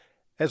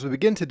As we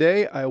begin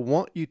today, I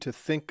want you to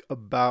think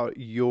about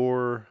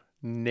your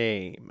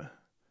name.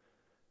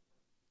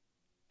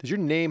 Does your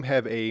name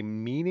have a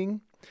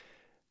meaning?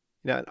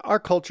 Now, in our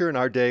culture, in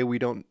our day, we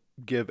don't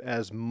give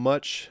as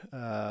much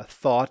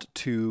thought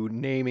to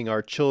naming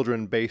our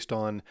children based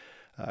on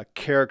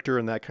character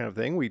and that kind of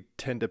thing. We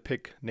tend to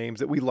pick names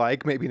that we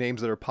like, maybe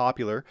names that are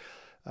popular.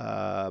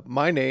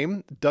 My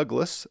name,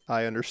 Douglas,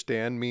 I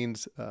understand,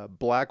 means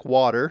black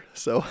water.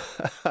 So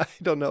I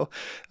don't know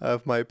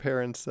if my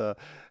parents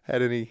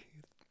had anything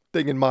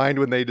in mind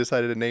when they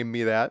decided to name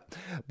me that.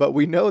 But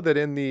we know that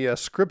in the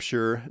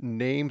scripture,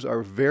 names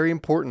are very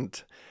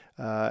important,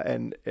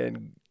 and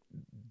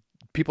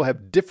people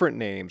have different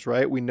names,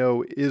 right? We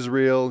know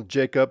Israel,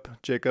 Jacob.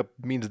 Jacob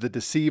means the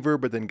deceiver,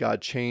 but then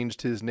God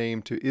changed his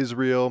name to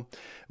Israel.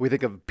 We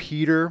think of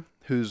Peter,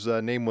 whose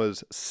name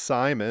was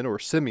Simon or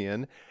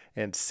Simeon,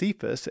 and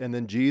Cephas, and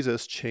then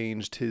Jesus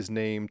changed his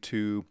name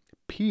to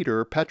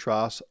Peter,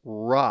 Petros,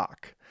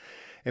 rock.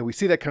 And we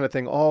see that kind of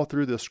thing all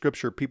through the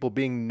scripture, people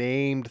being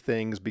named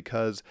things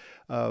because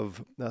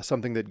of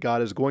something that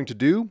God is going to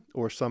do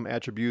or some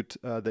attribute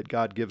that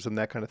God gives them,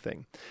 that kind of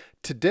thing.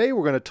 Today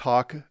we're going to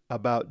talk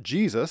about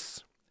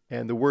Jesus,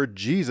 and the word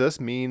Jesus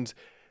means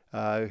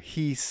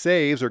he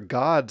saves, or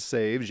God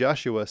saves,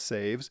 Yeshua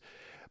saves.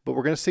 But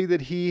we're going to see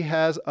that he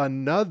has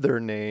another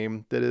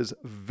name that is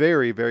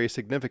very, very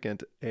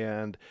significant,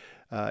 and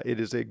it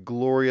is a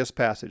glorious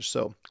passage.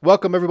 So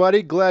welcome,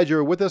 everybody. Glad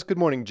you're with us. Good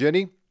morning,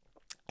 Jenny.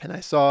 And I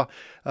saw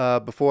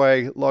before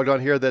I logged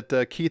on here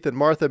that Keith and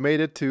Martha made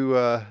it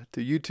to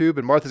YouTube,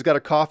 and Martha's got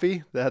a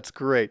coffee. That's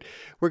great.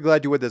 We're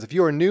glad you're with us. If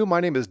you are new, my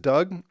name is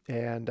Doug,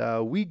 and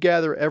we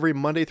gather every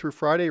Monday through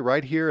Friday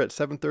right here at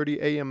 7:30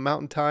 a.m.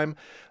 Mountain Time,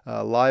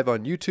 live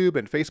on YouTube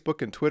and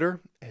Facebook and Twitter.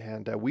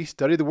 And we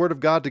study the Word of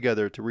God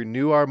together to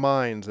renew our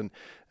minds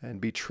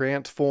and be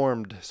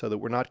transformed so that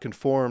we're not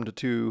conformed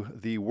to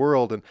the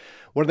world. And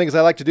one of the things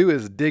I like to do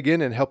is dig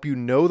in and help you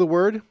know the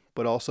Word,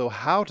 but also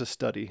how to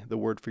study the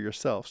Word for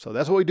yourself. So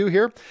that's what we do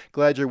here.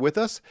 Glad you're with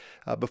us.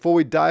 Before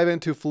we dive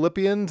into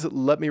Philippians,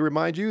 let me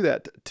remind you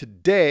that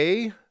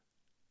today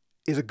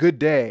is a good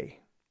day.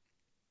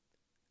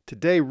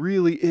 Today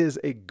really is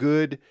a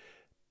good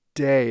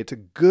day. It's a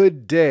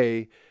good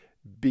day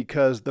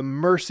because the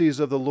mercies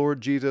of the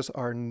Lord Jesus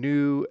are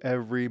new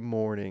every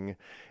morning.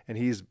 And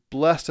he's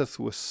blessed us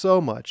with so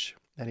much.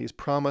 And he's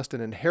promised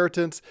an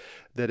inheritance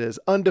that is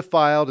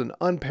undefiled and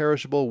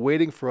unperishable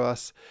waiting for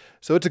us.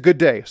 So it's a good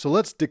day. So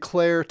let's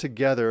declare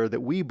together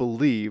that we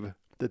believe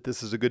that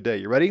this is a good day.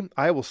 You ready?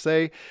 I will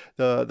say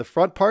the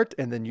front part,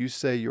 and then you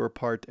say your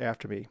part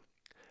after me.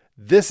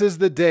 This is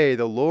the day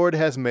the Lord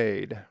has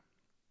made.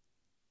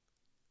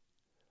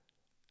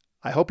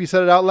 I hope you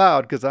said it out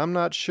loud, because I'm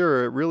not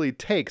sure it really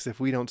takes if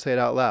we don't say it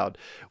out loud.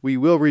 We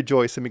will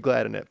rejoice and be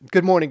glad in it.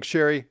 Good morning,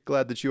 Sherry.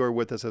 Glad that you are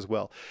with us as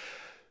well.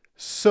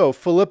 So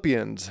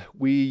Philippians,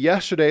 we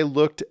yesterday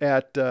looked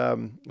at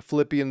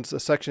Philippians, a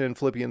section in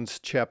Philippians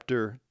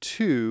chapter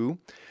 2,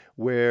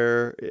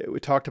 where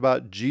we talked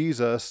about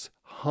Jesus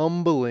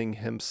humbling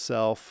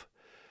himself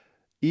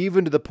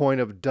even to the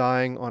point of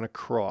dying on a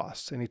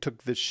cross. And he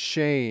took the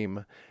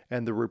shame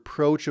and the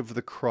reproach of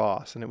the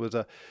cross. And it was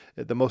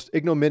the most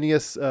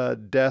ignominious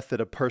death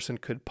that a person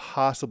could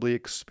possibly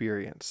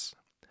experience.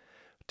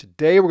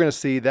 Today we're going to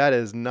see that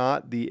is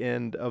not the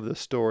end of the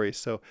story.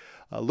 So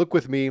look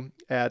with me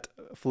at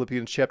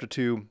Philippians chapter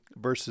 2,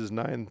 verses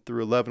 9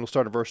 through 11. We'll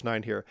start at verse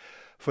 9 here.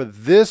 For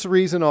this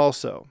reason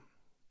also.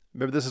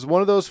 Remember, this is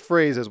one of those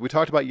phrases we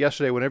talked about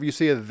yesterday. Whenever you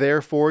see a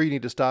therefore, you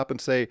need to stop and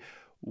say,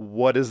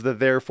 what is the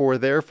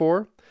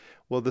therefore?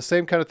 Well, the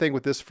same kind of thing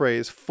with this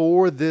phrase,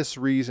 for this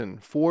reason.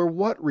 For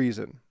what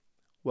reason?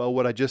 Well,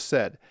 what I just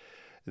said,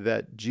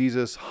 that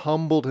Jesus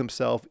humbled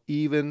himself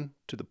even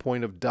to the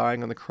point of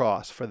dying on the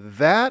cross. For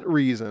that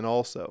reason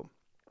also,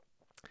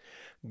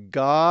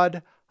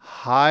 God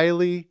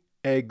highly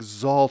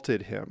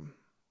exalted him.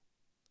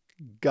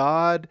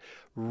 God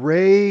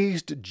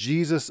raised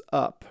Jesus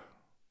up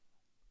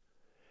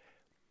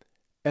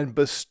and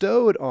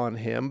bestowed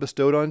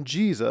on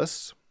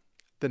Jesus,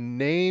 the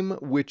name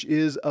which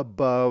is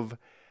above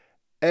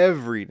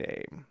every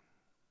name,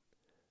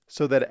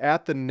 so that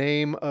at the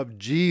name of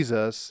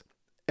Jesus,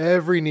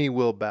 every knee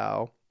will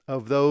bow,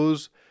 of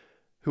those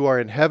who are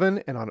in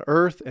heaven and on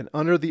earth and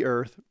under the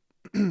earth,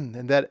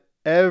 and that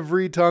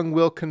every tongue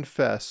will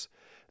confess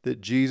that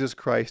Jesus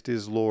Christ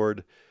is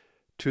Lord,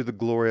 to the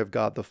glory of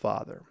God the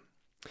Father.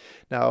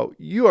 Now,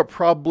 you are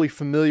probably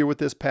familiar with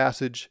this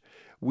passage.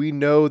 We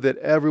know that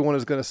everyone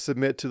is going to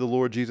submit to the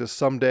Lord Jesus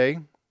someday.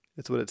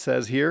 That's what it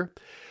says here.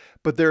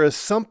 But there is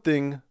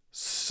something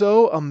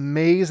so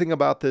amazing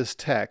about this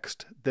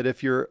text that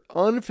if you're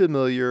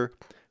unfamiliar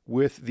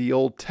with the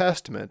Old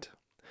Testament,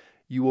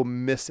 you will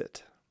miss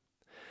it.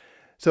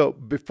 So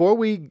before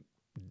we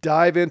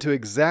dive into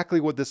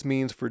exactly what this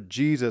means for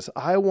Jesus,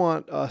 I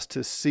want us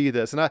to see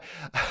this. And I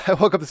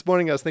woke up this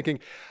morning, I was thinking,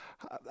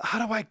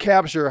 how do I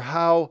capture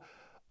how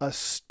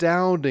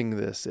astounding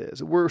this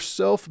is? We're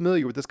so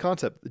familiar with this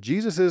concept.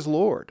 Jesus is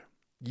Lord.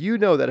 You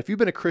know that. If you've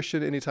been a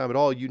Christian any time at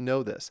all, you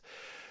know this.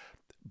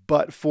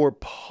 But for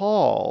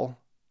Paul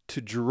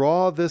to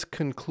draw this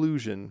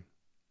conclusion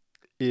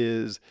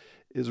is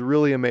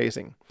really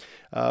amazing.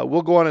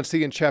 We'll go on and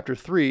see in chapter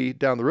 3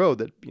 down the road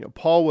that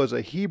Paul was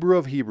a Hebrew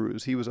of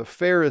Hebrews. He was a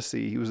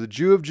Pharisee. He was a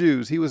Jew of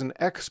Jews. He was an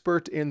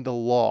expert in the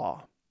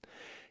law.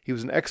 He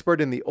was an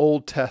expert in the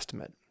Old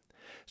Testament.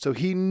 So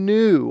he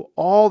knew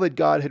all that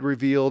God had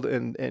revealed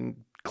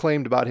and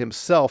claimed about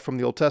himself from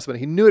the Old Testament.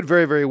 He knew it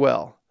very, very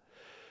well.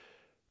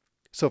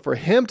 So for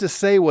him to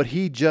say what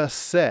he just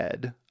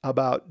said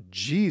about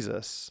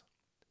Jesus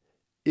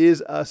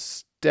is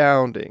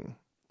astounding.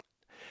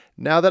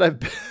 Now that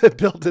I've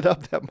built it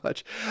up that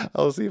much,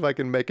 I'll see if I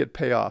can make it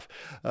pay off.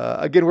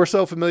 Again, we're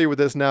so familiar with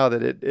this now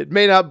that it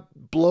may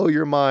not blow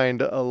your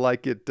mind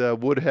like it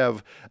would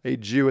have a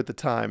Jew at the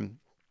time.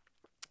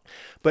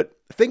 But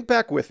think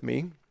back with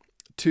me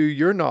to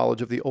your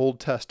knowledge of the Old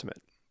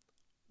Testament.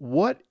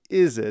 What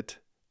is it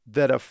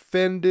that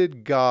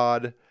offended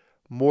God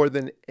more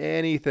than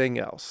anything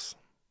else?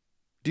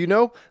 Do you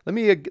know? Let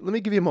me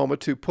give you a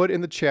moment to put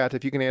in the chat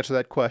if you can answer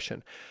that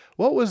question.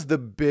 What was the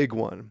big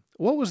one?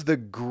 What was the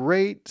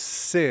great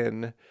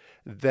sin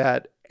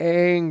that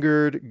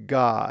angered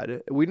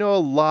God? We know a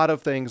lot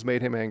of things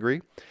made him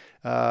angry.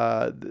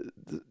 The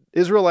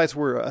Israelites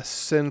were a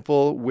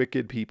sinful,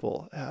 wicked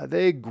people.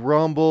 They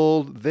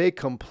grumbled, they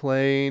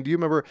complained. Do you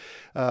remember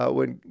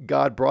when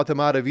God brought them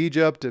out of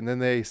Egypt and then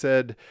they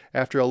said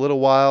after a little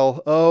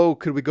while, oh,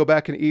 could we go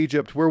back in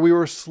Egypt where we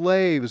were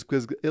slaves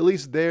because at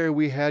least there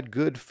we had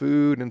good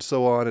food and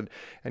so on.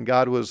 And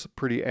God was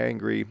pretty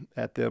angry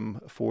at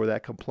them for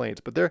that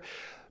complaint. But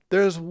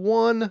there's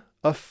one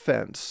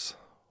offense,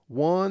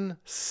 one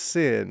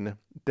sin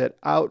that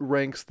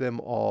outranks them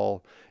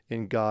all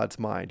in God's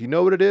mind. Do you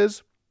know what it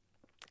is?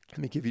 Let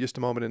me give you just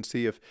a moment and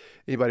see if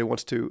anybody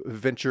wants to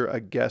venture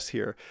a guess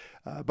here.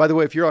 By the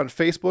way, if you're on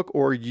Facebook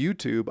or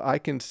YouTube, I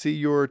can see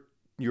your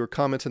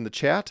comments in the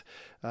chat.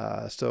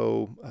 Now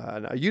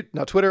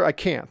Twitter, I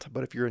can't,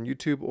 but if you're on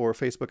YouTube or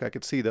Facebook, I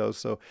could see those.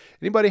 So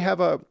anybody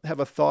have a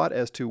thought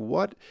as to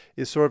what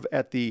is sort of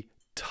at the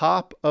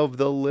top of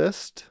the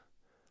list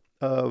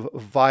of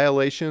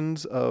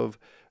violations of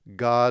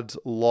God's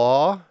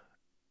law?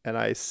 And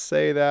I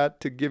say that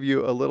to give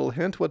you a little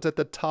hint. What's at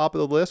the top of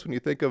the list when you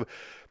think of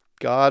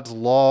God's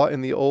law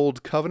in the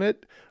Old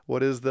Covenant?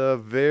 What is the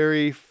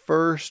very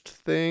first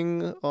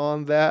thing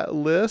on that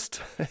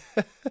list?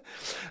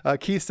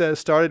 Keith says,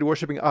 started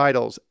worshiping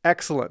idols.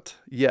 Excellent.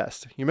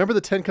 Yes. You remember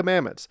the 10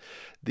 Commandments,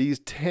 these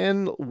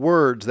 10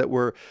 words that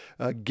were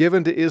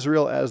given to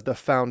Israel as the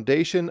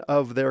foundation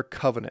of their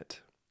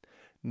covenant.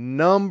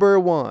 Number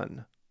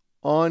 1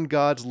 on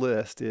God's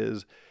list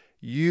is,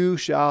 you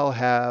shall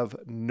have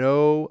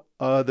no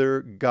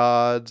other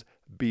gods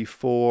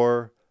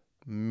before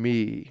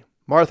me.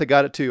 Martha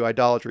got it too.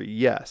 Idolatry.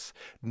 Yes.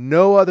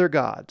 No other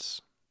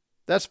gods.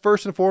 That's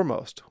first and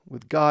foremost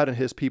with God and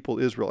his people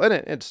Israel. And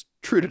it's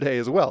true today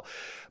as well.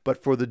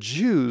 But for the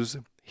Jews,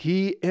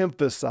 he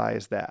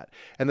emphasized that.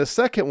 And the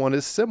second one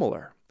is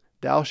similar.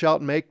 Thou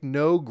shalt make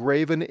no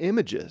graven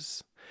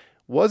images.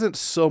 Wasn't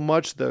so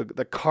much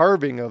the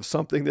carving of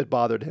something that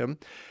bothered him,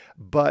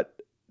 but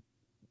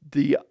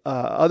the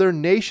other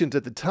nations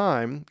at the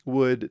time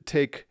would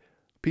take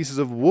pieces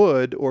of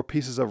wood or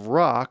pieces of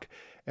rock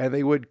and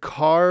they would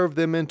carve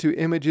them into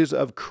images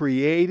of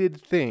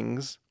created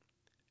things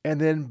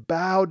and then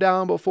bow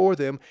down before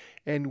them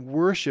and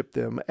worship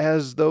them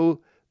as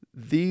though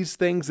these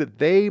things that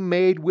they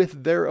made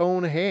with their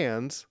own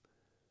hands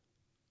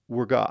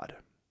were God.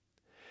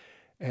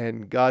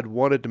 And God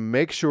wanted to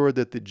make sure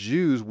that the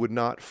Jews would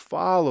not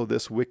follow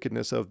this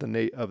wickedness of the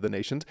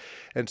nations.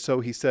 And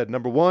so he said,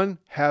 number 1,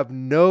 have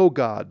no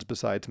gods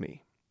besides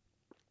me.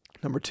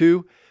 Number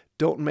 2,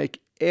 don't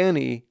make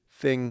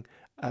anything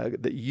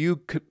that you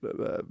could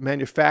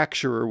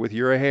manufacture with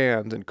your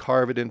hands and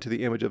carve it into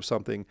the image of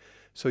something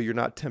so you're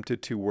not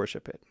tempted to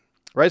worship it.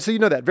 Right? So you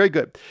know that. Very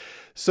good.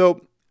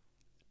 So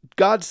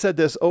God said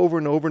this over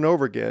and over and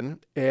over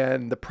again,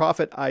 and the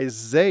prophet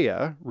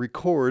Isaiah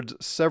records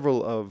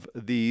several of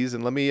these.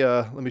 And let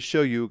me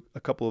show you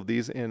a couple of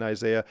these in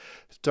Isaiah,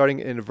 starting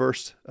in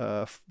verse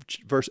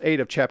 8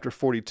 of chapter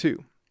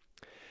 42.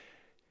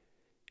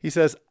 He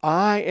says,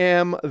 I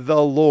am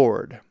the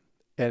Lord.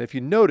 And if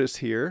you notice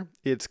here,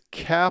 it's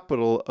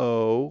capital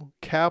L,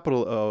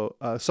 capital O,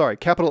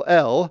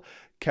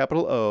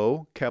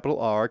 capital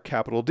R,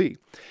 capital D.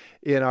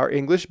 In our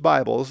English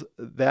Bibles,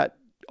 that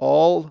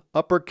all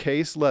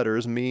uppercase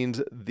letters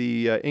means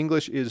the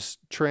English is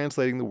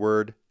translating the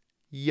word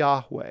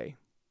Yahweh.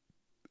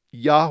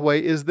 Yahweh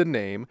is the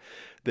name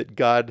that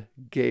God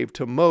gave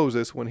to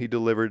Moses when he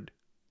delivered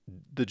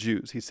the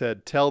Jews. He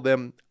said, tell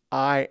them,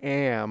 I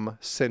am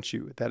sent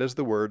you. That is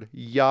the word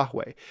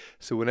Yahweh.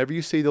 So whenever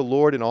you see the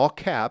Lord in all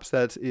caps,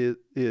 that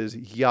is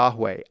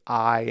Yahweh.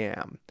 I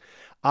am.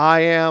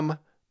 I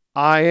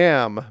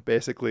am,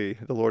 basically,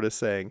 the Lord is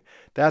saying.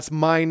 That's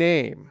my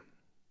name.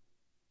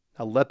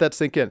 Now let that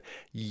sink in.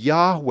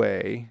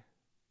 Yahweh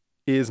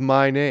is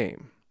my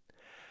name.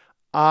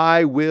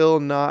 I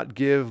will not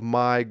give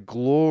my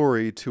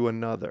glory to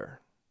another.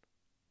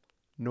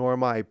 nor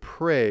my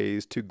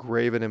praise to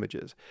graven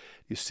images.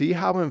 You see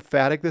how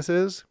emphatic this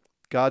is?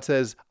 God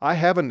says, I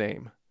have a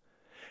name,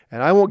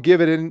 and I won't give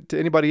it to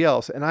anybody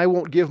else, and I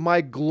won't give my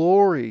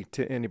glory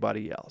to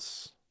anybody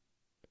else.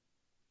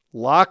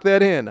 Lock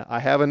that in. I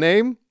have a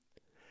name.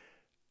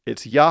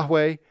 It's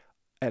Yahweh,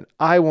 and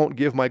I won't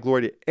give my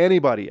glory to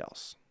anybody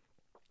else.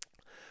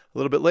 A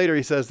little bit later,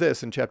 he says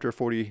this in chapter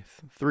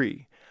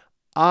 43.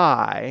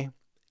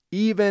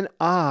 Even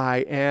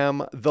I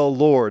am the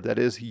Lord, that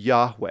is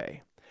Yahweh,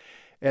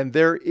 and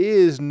there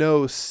is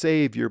no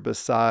Savior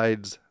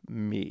besides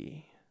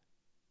me.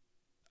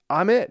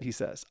 I'm it, he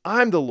says.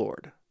 I'm the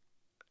Lord,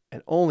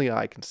 and only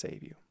I can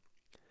save you.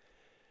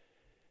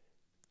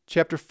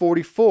 Chapter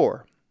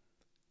 44.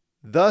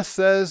 Thus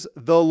says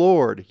the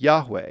Lord,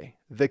 Yahweh,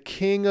 the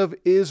King of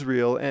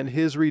Israel and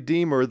his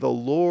Redeemer, the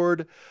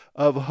Lord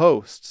of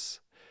hosts.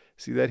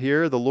 See that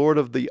here? The Lord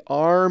of the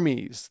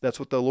armies. That's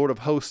what the Lord of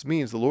hosts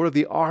means. The Lord of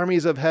the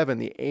armies of heaven,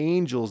 the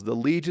angels, the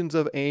legions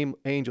of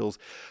angels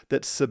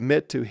that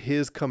submit to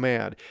his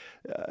command.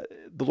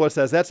 The Lord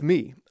says, that's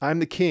me. I'm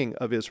the King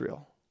of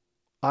Israel.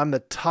 I'm the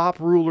top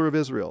ruler of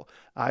Israel.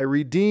 I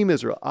redeem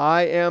Israel.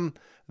 I am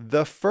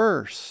the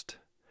first,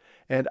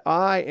 and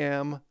I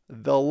am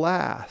the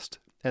last.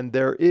 And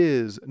there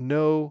is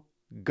no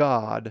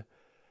God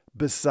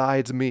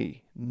besides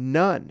me.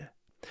 None.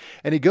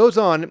 And he goes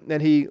on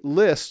and he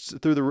lists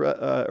through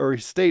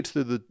he states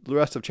through the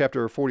rest of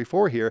chapter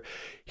 44 here,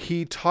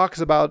 he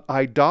talks about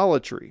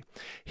idolatry.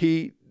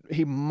 He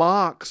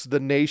mocks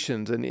the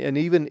nations and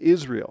even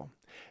Israel.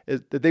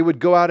 That they would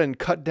go out and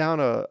cut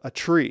down a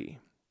tree,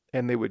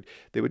 and they would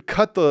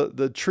cut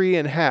the tree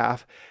in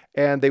half,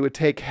 and they would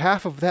take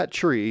half of that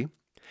tree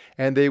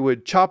and they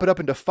would chop it up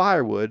into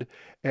firewood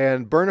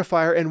and burn a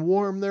fire and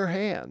warm their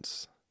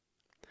hands.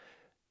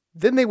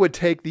 Then they would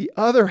take the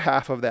other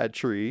half of that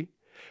tree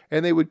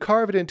and they would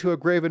carve it into a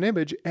graven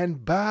image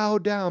and bow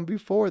down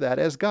before that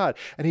as God.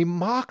 And he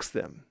mocks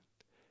them.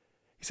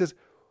 He says,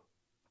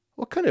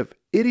 what kind of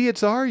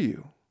idiots are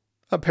you?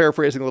 I'm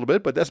paraphrasing a little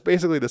bit, but that's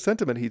basically the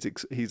sentiment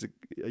he's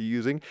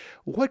using.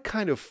 What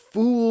kind of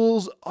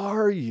fools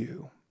are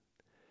you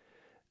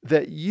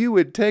that you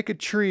would take a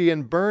tree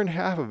and burn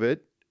half of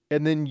it,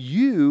 and then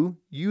you,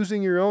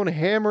 using your own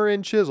hammer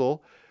and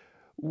chisel,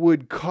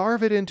 would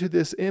carve it into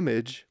this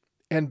image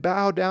and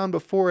bow down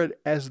before it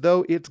as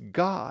though it's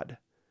God?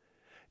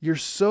 You're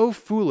so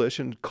foolish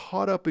and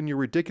caught up in your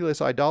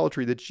ridiculous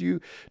idolatry that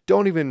you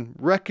don't even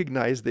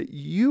recognize that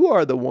you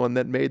are the one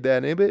that made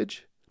that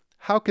image.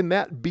 How can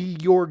that be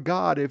your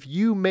God if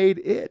you made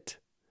it?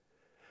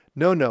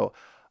 No.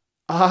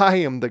 I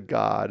am the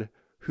God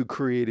who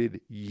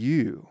created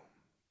you.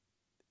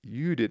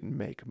 You didn't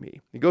make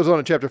me. He goes on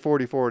in chapter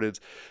 44, and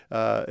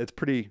it's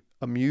pretty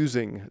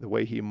amusing the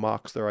way he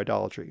mocks their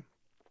idolatry.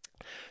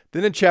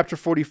 Then in chapter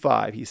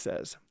 45, he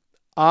says,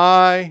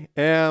 I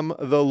am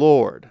the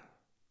Lord.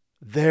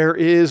 There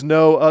is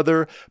no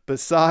other.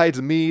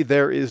 Besides me,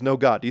 there is no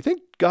God. Do you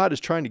think God is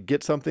trying to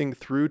get something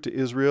through to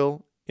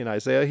Israel in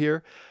Isaiah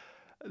here?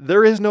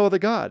 There is no other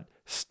God.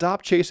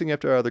 Stop chasing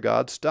after other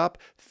gods. Stop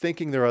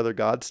thinking there are other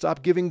gods.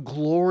 Stop giving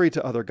glory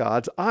to other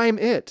gods. I'm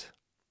it.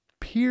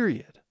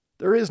 Period.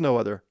 There is no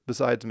other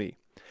besides me.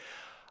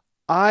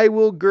 I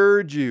will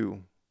gird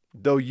you,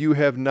 though you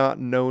have not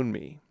known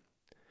me,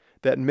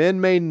 that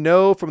men may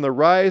know from the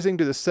rising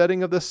to the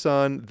setting of the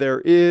sun,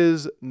 there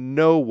is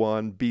no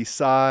one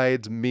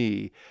besides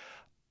me.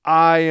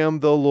 I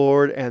am the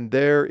Lord, and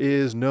there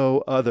is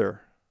no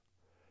other.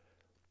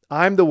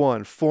 I'm the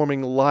one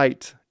forming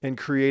light and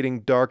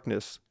creating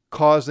darkness,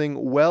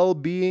 causing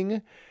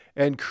well-being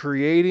and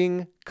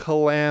creating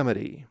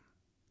calamity.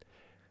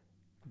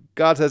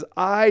 God says,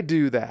 I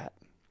do that.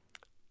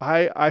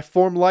 I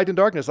form light and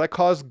darkness. I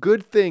cause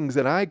good things,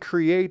 and I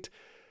create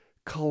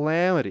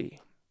calamity.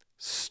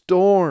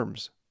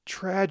 Storms,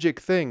 tragic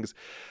things.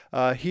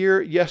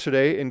 Here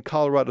yesterday in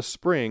Colorado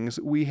Springs,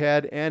 we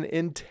had an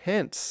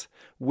intense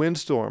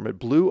windstorm. It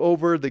blew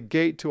over the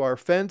gate to our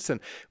fence, and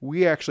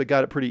we actually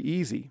got it pretty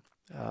easy.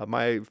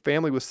 My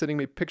family was sending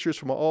me pictures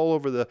from all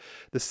over the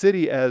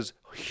city as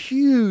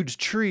huge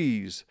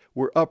trees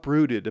were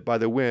uprooted by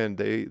the wind.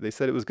 They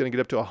said it was going to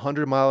get up to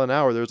 100 miles an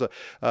hour. There's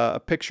a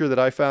picture that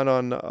I found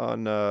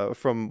on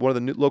from one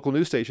of the local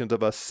news stations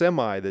of a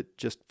semi that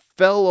just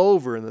fell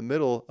over in the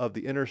middle of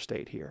the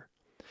interstate here.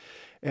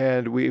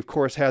 And we, of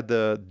course, had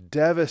the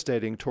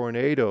devastating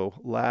tornado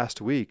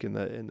last week in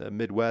the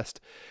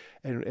Midwest.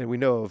 And we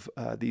know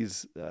of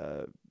these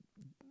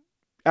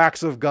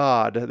acts of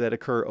God that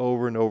occur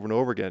over and over and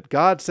over again.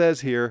 God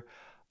says here,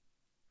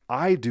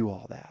 I do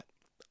all that.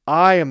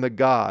 I am the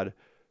God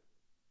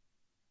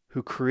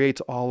who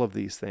creates all of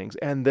these things,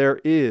 and there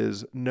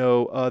is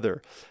no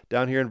other.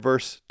 Down here in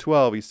verse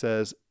 12, he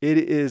says, it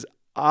is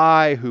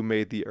I who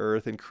made the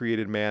earth and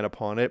created man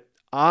upon it.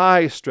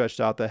 I stretched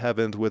out the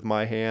heavens with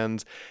my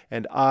hands,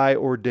 and I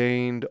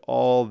ordained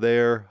all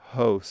their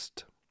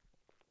host.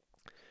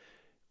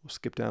 We'll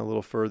skip down a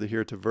little further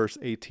here to verse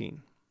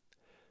 18.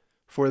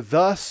 For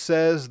thus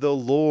says the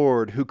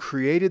Lord, who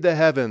created the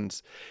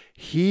heavens.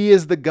 He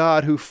is the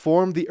God who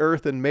formed the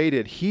earth and made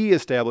it. He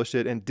established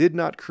it and did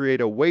not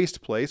create a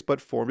waste place, but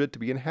formed it to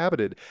be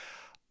inhabited.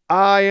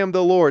 I am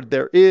the Lord.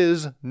 There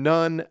is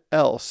none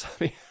else.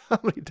 I mean, how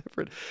many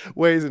different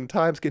ways and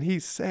times can he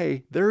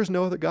say, there is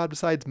no other God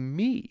besides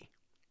me,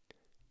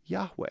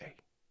 Yahweh?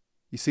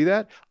 You see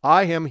that?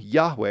 I am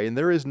Yahweh, and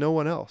there is no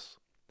one else.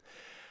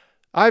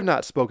 I have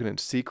not spoken in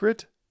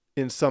secret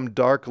in some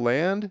dark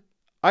land.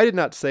 I did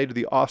not say to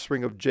the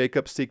offspring of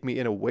Jacob, seek me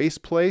in a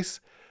waste place.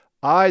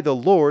 I, the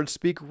Lord,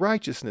 speak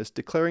righteousness,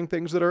 declaring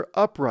things that are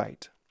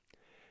upright.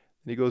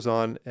 And he goes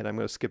on, and I'm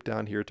going to skip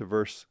down here to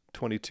verse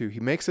 22. He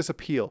makes this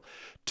appeal.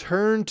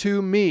 Turn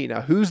to me.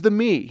 Now, who's the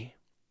me?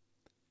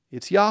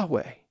 It's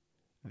Yahweh,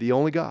 the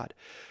only God.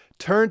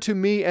 Turn to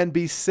me and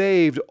be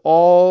saved,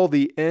 all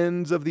the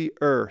ends of the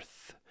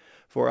earth.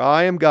 For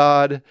I am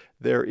God,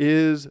 there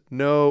is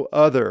no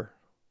other.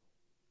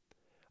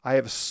 I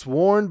have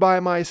sworn by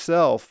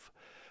myself,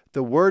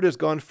 the word has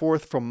gone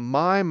forth from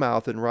my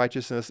mouth in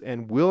righteousness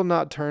and will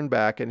not turn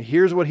back. And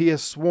here's what he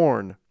has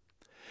sworn,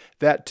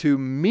 that to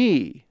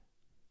me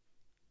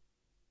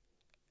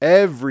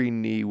every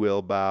knee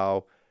will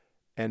bow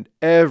and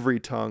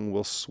every tongue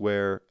will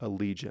swear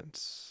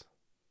allegiance.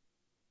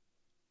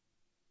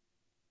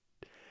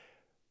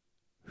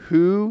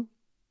 Who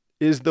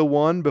is the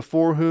one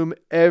before whom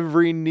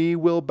every knee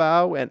will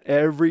bow and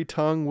every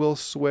tongue will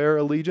swear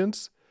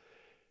allegiance?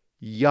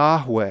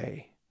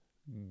 Yahweh,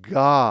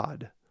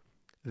 God,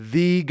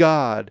 the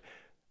God,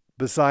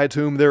 besides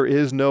whom there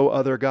is no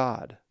other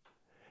God.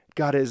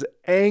 God is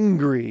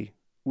angry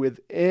with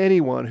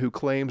anyone who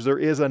claims there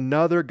is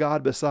another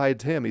God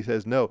besides him. He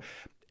says, no,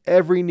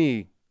 every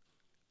knee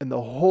in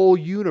the whole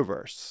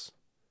universe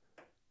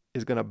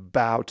is going to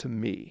bow to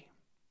me.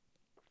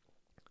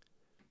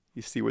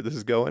 You see where this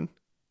is going?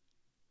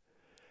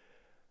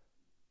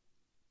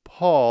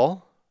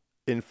 Paul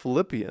in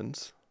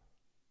Philippians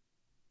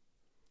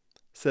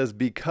says,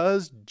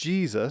 because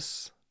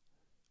Jesus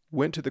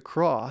went to the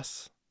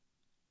cross,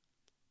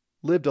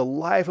 lived a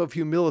life of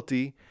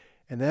humility,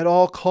 and that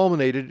all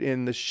culminated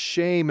in the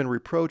shame and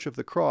reproach of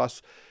the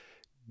cross,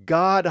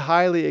 God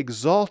highly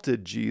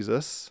exalted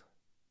Jesus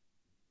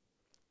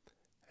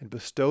and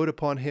bestowed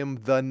upon him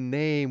the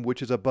name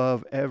which is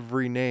above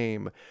every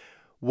name.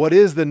 What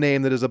is the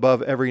name that is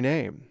above every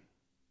name?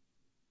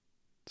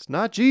 It's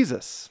not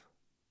Jesus.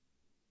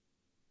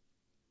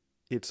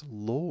 It's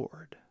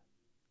Lord.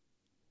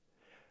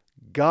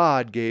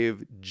 God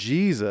gave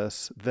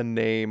Jesus the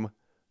name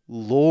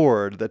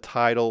Lord, the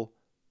title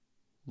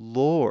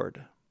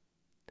Lord.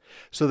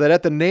 So that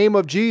at the name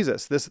of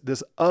Jesus,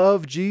 this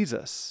of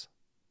Jesus,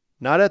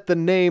 not at the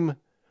name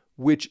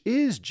which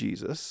is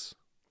Jesus,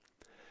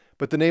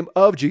 but the name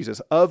of Jesus.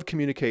 Of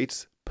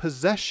communicates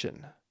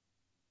possession.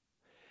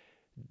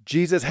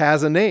 Jesus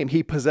has a name.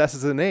 He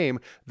possesses a name,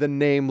 the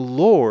name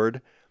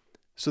Lord,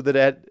 so that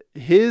at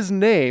his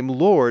name,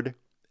 Lord,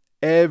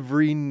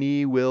 every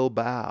knee will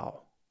bow.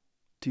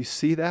 Do you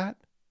see that?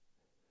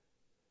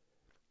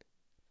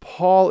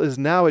 Paul is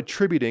now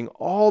attributing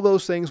all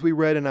those things we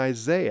read in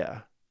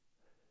Isaiah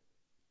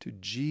to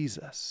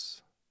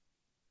Jesus.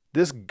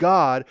 This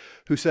God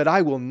who said,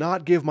 I will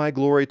not give my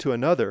glory to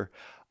another.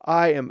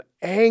 I am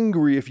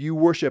angry if you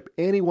worship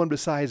anyone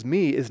besides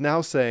me, is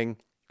now saying,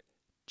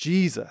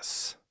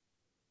 Jesus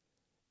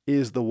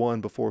is the one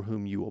before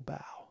whom you will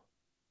bow.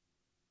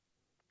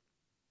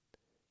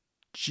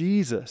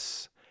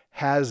 Jesus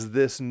has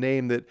this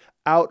name that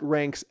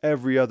outranks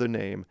every other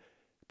name,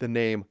 the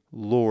name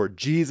Lord.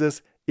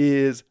 Jesus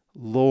is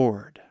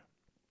Lord.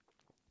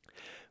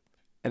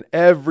 And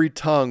every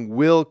tongue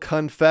will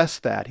confess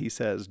that, he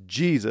says,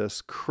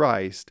 Jesus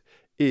Christ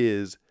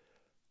is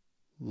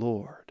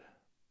Lord.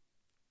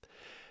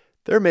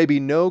 There may be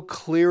no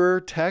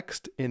clearer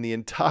text in the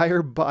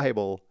entire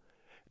Bible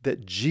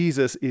that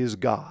Jesus is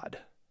God.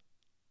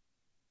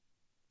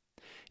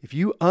 If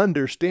you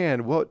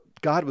understand what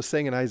God was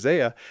saying in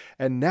Isaiah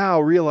and now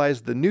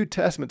realize the New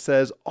Testament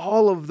says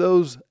all of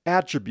those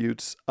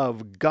attributes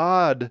of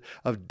God,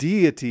 of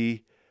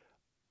deity,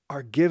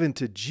 are given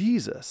to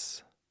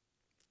Jesus,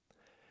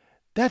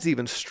 that's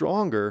even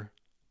stronger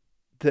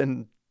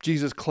than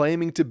Jesus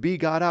claiming to be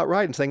God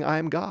outright and saying, I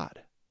am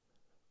God.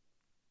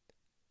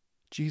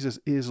 Jesus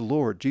is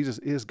Lord. Jesus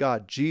is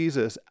God.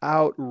 Jesus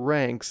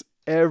outranks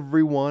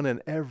everyone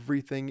and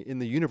everything in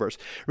the universe.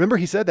 Remember,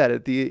 he said that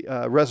at the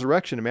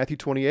resurrection in Matthew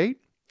 28.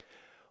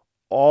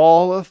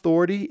 All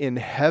authority in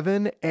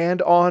heaven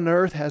and on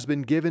earth has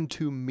been given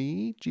to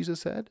me, Jesus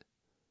said.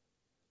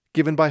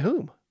 Given by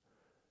whom?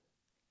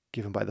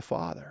 Given by the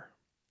Father.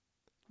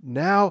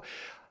 Now,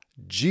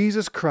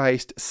 Jesus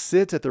Christ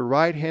sits at the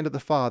right hand of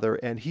the Father,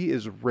 and he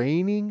is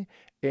reigning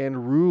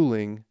and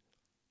ruling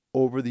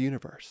over the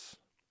universe.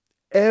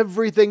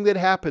 Everything that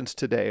happens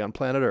today on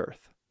planet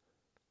Earth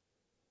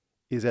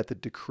is at the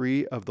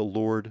decree of the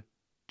Lord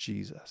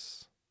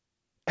Jesus.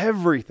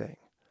 Everything.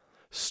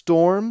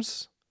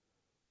 Storms,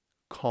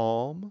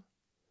 calm,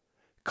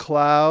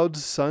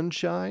 clouds,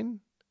 sunshine,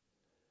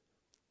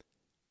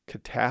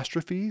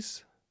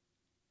 catastrophes,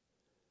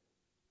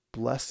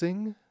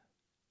 blessing,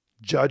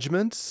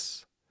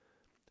 judgments,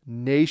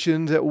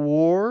 nations at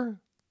war,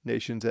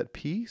 nations at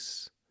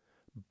peace,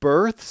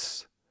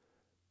 births,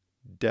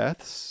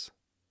 deaths,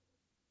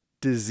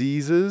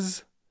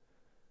 diseases.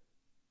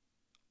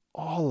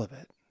 All of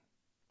it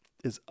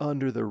is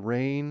under the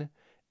reign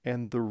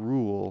and the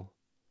rule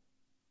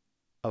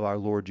of our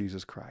Lord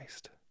Jesus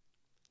Christ.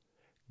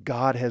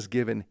 God has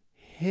given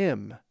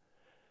him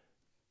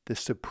the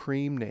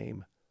supreme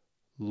name,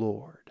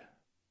 Lord.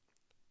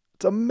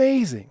 It's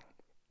amazing.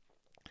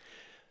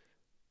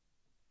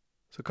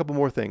 So a couple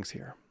more things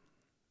here.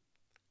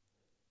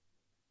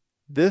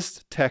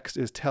 This text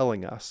is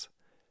telling us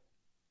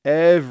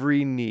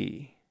every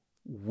knee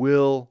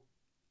will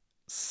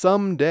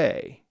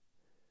someday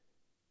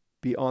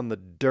be on the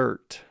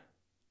dirt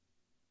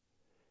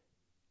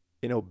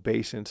in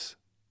obeisance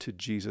to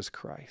Jesus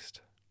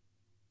Christ.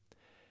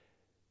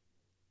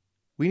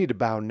 We need to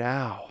bow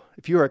now.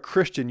 If you are a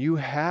Christian, you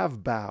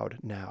have bowed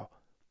now.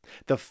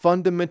 The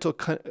fundamental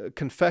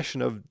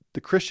confession of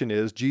the Christian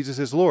is Jesus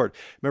is Lord.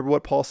 Remember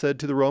what Paul said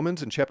to the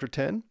Romans in chapter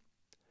 10?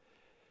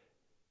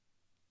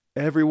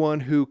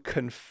 Everyone who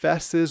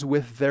confesses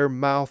with their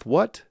mouth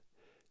what?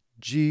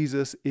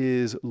 Jesus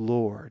is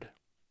Lord,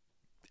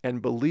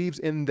 and believes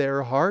in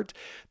their heart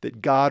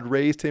that God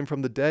raised him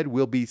from the dead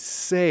will be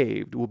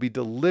saved, will be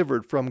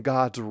delivered from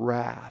God's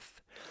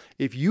wrath.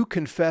 If you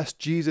confess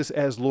Jesus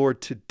as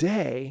Lord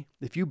today,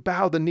 if you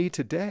bow the knee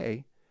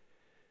today,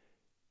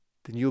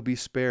 then you'll be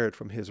spared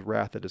from his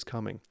wrath that is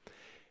coming.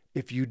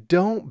 If you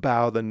don't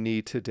bow the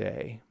knee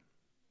today,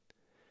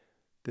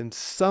 then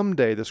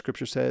someday, the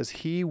scripture says,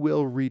 he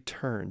will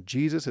return.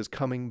 Jesus is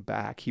coming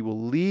back. He will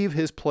leave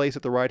his place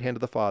at the right hand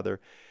of the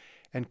Father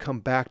and come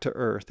back to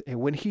earth.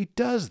 And when he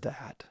does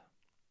that,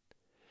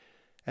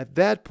 at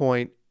that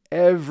point,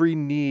 every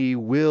knee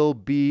will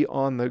be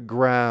on the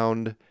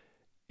ground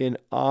in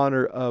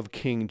honor of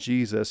King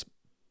Jesus.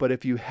 But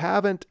if you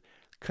haven't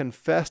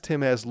confessed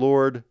him as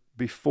Lord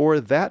before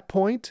that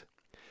point,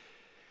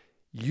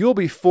 you'll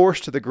be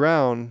forced to the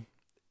ground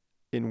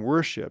in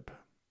worship.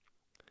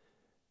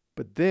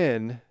 But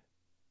then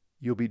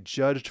you'll be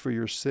judged for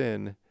your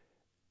sin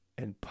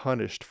and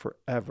punished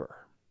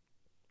forever.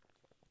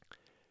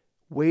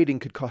 Waiting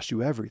could cost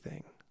you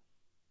everything.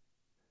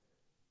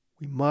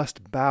 We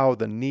must bow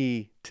the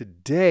knee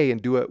today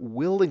and do it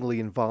willingly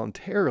and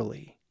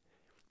voluntarily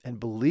and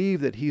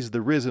believe that he's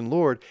the risen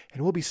Lord,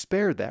 and we'll be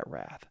spared that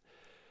wrath.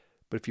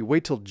 But if you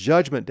wait till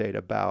judgment day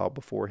to bow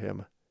before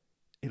him,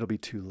 it'll be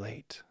too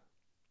late.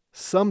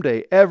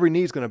 Someday every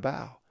knee is going to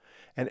bow.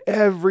 And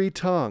every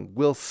tongue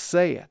will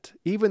say it,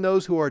 even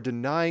those who are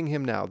denying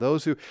him now,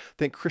 those who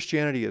think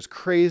Christianity is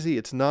crazy,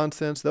 it's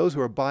nonsense, those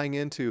who are buying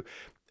into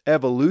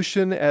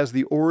evolution as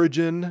the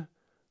origin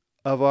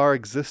of our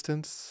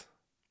existence,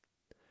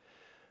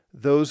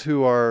 those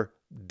who are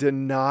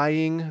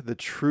denying the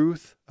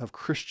truth of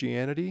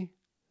Christianity.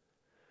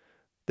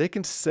 They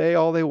can say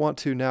all they want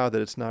to now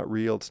that it's not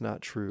real, it's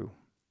not true.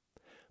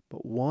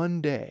 But one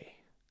day,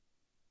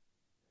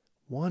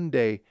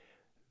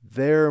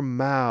 their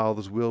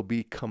mouths will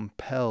be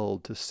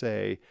compelled to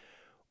say,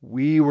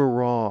 we were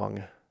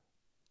wrong.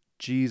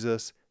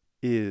 Jesus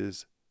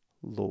is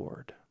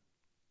Lord.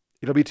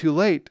 It'll be too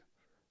late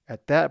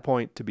at that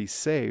point to be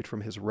saved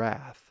from his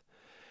wrath,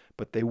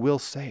 but they will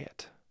say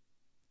it.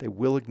 They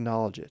will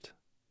acknowledge it.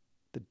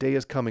 The day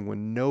is coming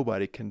when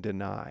nobody can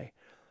deny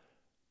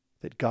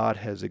that God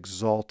has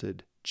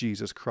exalted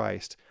Jesus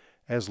Christ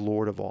as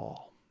Lord of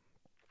all.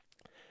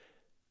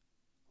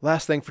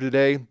 Last thing for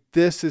today,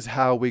 this is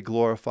how we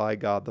glorify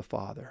God the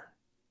Father.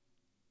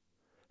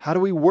 How do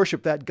we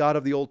worship that God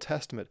of the Old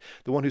Testament?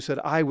 The one who said,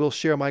 I will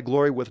share my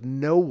glory with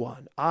no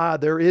one.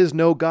 There is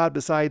no God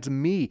besides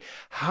me.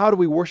 How do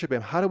we worship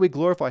him? How do we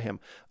glorify him?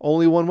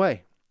 Only one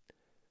way.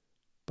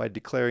 By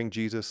declaring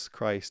Jesus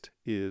Christ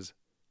is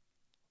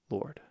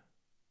Lord.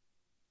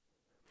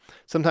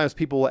 Sometimes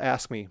people will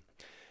ask me,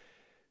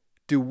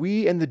 do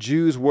we and the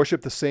Jews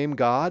worship the same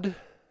God?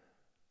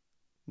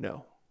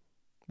 No,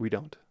 we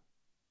don't.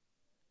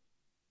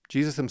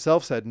 Jesus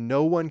himself said,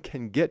 no one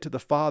can get to the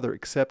Father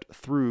except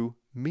through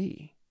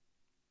me.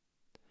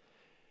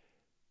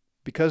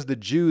 Because the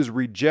Jews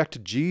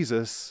reject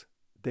Jesus,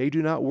 they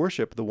do not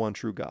worship the one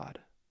true God.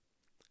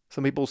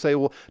 Some people say,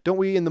 well, don't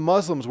we and the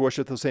Muslims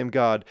worship the same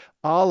God?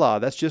 Allah,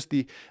 that's just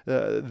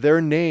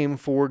their name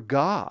for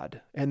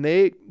God. And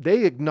they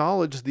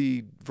acknowledge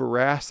the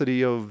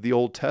veracity of the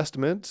Old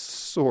Testament,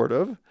 sort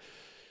of.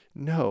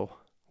 No,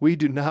 we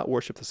do not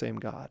worship the same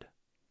God.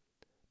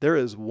 There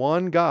is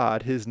one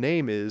God. His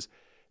name is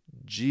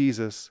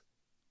Jesus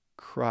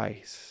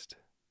Christ.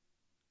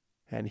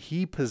 And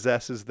he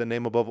possesses the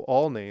name above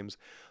all names,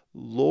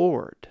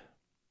 Lord.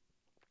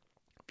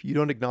 If you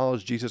don't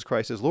acknowledge Jesus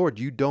Christ as Lord,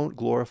 you don't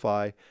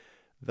glorify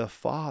the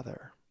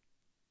Father.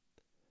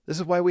 This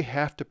is why we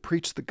have to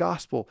preach the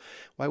gospel,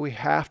 why we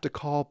have to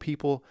call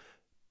people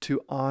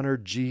to honor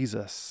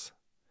Jesus,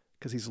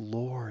 because he's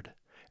Lord.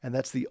 And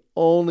that's the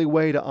only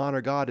way to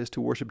honor God, is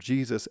to worship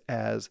Jesus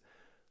as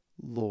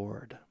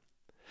Lord.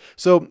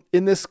 So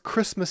in this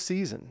Christmas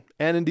season,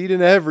 and indeed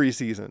in every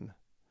season,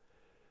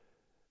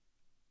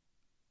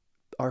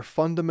 our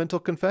fundamental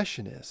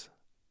confession is.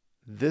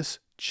 This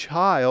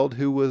child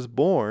who was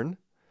born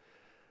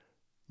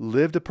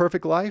lived a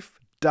perfect life,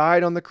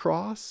 died on the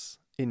cross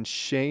in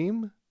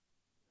shame,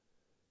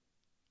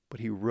 but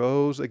he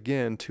rose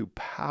again to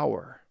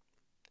power,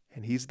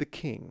 and he's the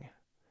King.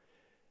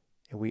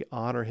 And we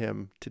honor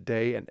him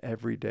today and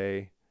every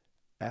day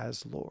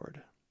as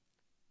Lord.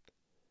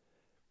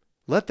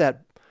 Let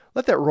that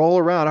roll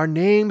around. Our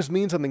names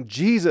mean something.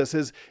 Jesus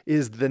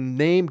is the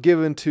name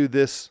given to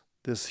this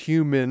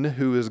human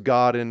who is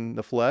God in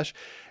the flesh.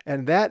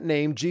 And that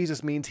name,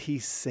 Jesus, means he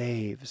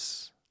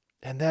saves.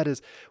 And that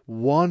is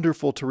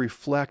wonderful to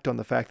reflect on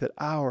the fact that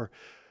our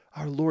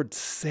Lord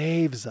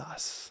saves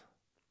us.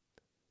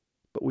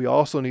 But we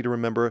also need to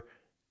remember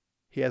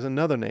he has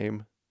another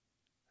name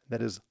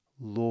that is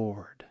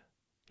Lord.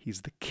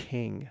 He's the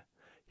King.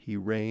 He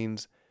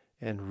reigns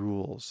and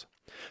rules.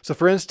 So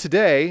friends,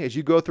 today, as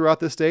you go throughout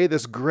this day,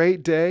 this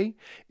great day,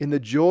 in the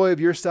joy of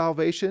your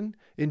salvation,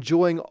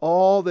 enjoying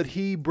all that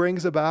he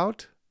brings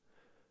about,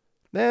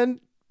 then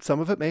some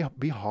of it may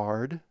be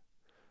hard.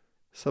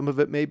 Some of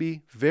it may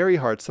be very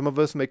hard. Some of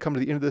us may come to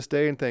the end of this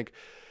day and think,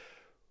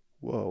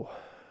 whoa,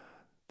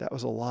 that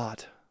was a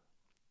lot.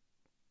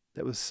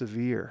 That was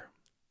severe.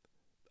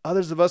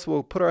 Others of us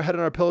will put our head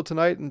on our pillow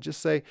tonight and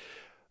just say,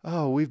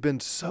 oh, we've been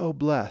so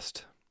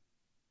blessed.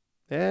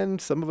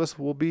 And some of us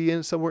will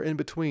be somewhere in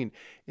between.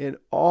 In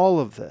all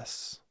of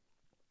this,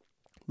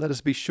 let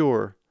us be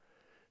sure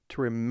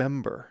to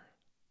remember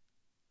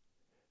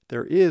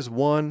there is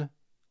one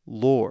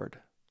Lord.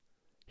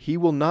 He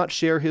will not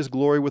share his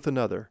glory with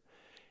another.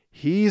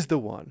 He's the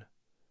one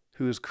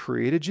who has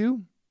created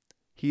you.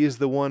 He is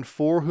the one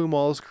for whom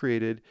all is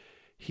created.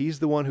 He's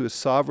the one who is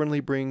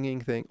sovereignly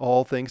bringing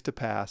all things to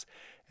pass.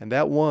 And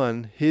that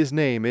one, his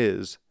name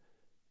is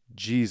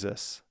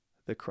Jesus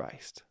the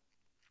Christ.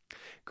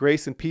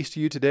 Grace and peace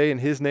to you today in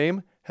his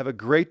name. Have a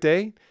great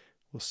day.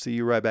 We'll see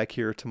you right back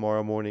here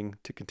tomorrow morning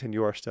to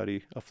continue our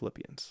study of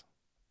Philippians.